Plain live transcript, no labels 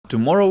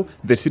Tomorrow,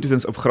 the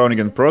citizens of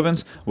Groningen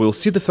province will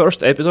see the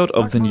first episode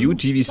of the new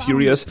TV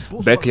series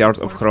Backyard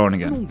of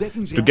Groningen.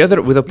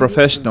 Together with a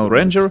professional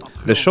ranger,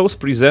 the show's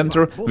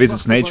presenter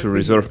visits nature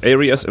reserve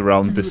areas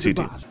around the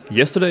city.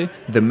 Yesterday,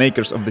 the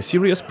makers of the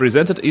series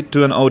presented it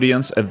to an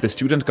audience at the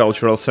Student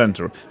Cultural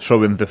Center,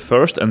 showing the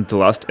first and the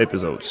last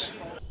episodes.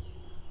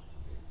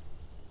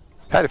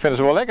 Ja, dat vinden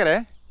ze wel lekker, hè?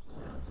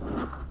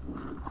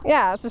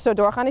 Ja, als we zo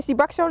doorgaan is die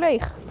bak zo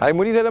leeg. Hij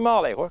moet niet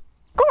helemaal leeg, hoor.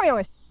 Kom maar,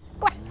 jongens.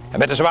 Kom maar. En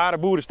met een zware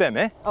boerenstem,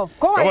 hè? Oh,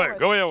 kom maar, jongens.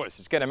 Kom maar, jongens.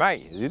 Ze kennen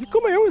mij.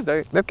 Kom maar, jongens.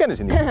 Dat kennen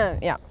ze niet.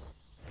 Ja.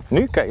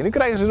 Nu, kijk, nu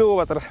krijgen ze door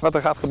wat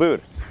er gaat gebeuren.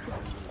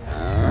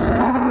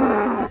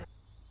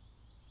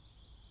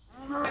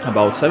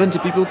 About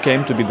 70 people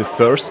came to be the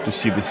first to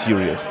see the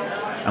series.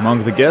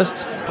 Among the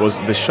guests was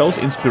the show's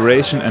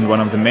inspiration and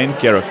one of the main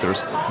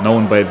characters,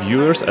 known by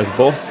viewers as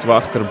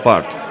Boswachter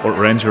Bart or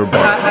Ranger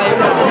Bart.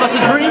 It was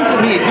a dream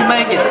for me to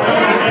make it,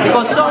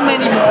 because so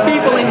many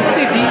people in the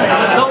city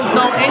don't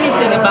know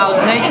anything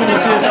about nature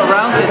reserves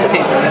around that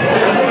city.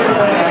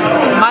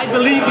 My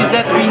belief is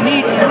that we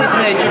need this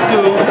nature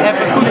to have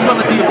a good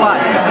quality of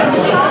life.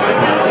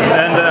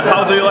 And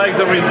how do you like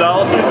the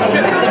results?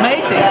 It's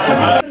amazing.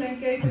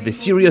 The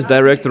series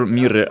director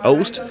Mirre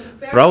Oost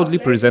proudly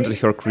presented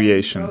her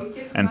creation,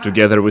 and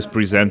together with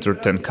presenter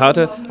Ten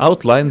Kate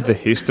outlined the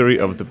history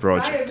of the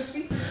project.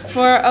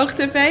 For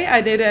OogTV,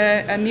 I did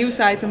a news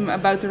item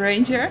about the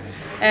ranger,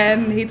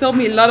 and he told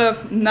me a lot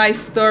of nice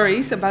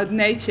stories about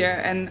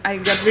nature, and I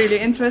got really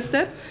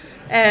interested.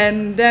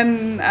 And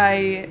then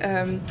I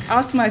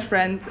asked my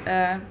friend,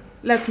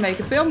 let's make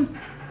a film.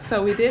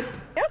 So we did.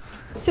 Ja?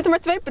 Zitten maar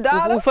 2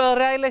 pedalen. Hoeveel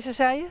rijlessen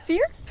zei je?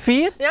 4.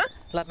 4? Ja?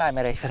 Laat mij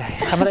maar even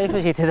rijden. Ga maar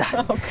even zitten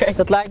daar. Oké.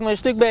 Dat lijkt me een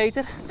stuk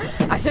beter.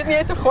 Hij zit niet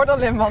eens een gordel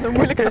in, man. Hoe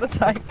moeilijk kan dat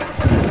zijn?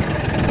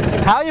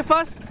 Hou je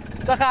vast,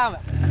 dan gaan we.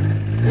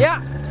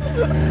 Ja!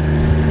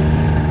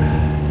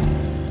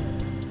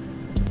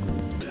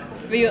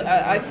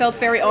 I felt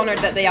very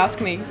honored that they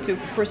asked me to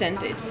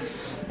present it.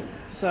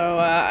 So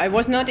I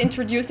was not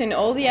introduced in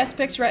all the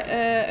aspects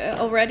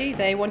already.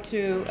 They want to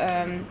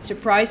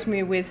surprise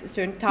me with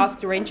certain tasks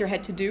the ranger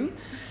had to do.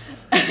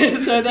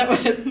 So that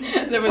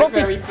was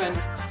very fun.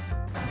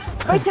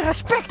 Beetje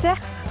respect, hè?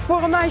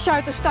 Voor een meisje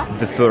uit de stad.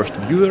 The first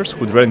viewers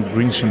who drank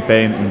green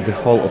champagne in the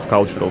hall of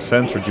Cultural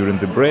Center during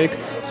the break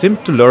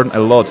seemed to learn a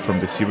lot from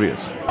the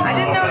series. I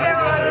didn't know there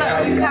were lots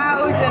of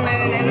cows and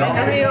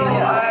a real,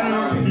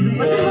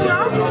 what's it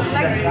called?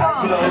 Like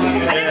swamp. I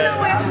didn't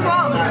know we have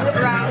swamps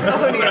around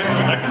Groningen.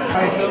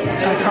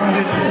 I found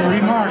it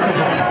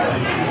remarkable.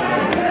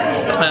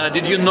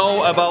 Did you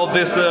know about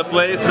this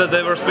place that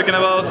they were speaking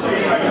about?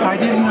 I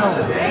didn't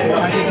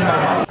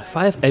know.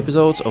 5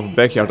 episodes of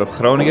Backyard of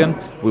Groningen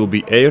will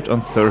be aired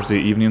on Thursday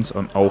evenings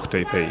on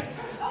OogTV.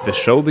 The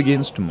show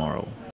begins tomorrow.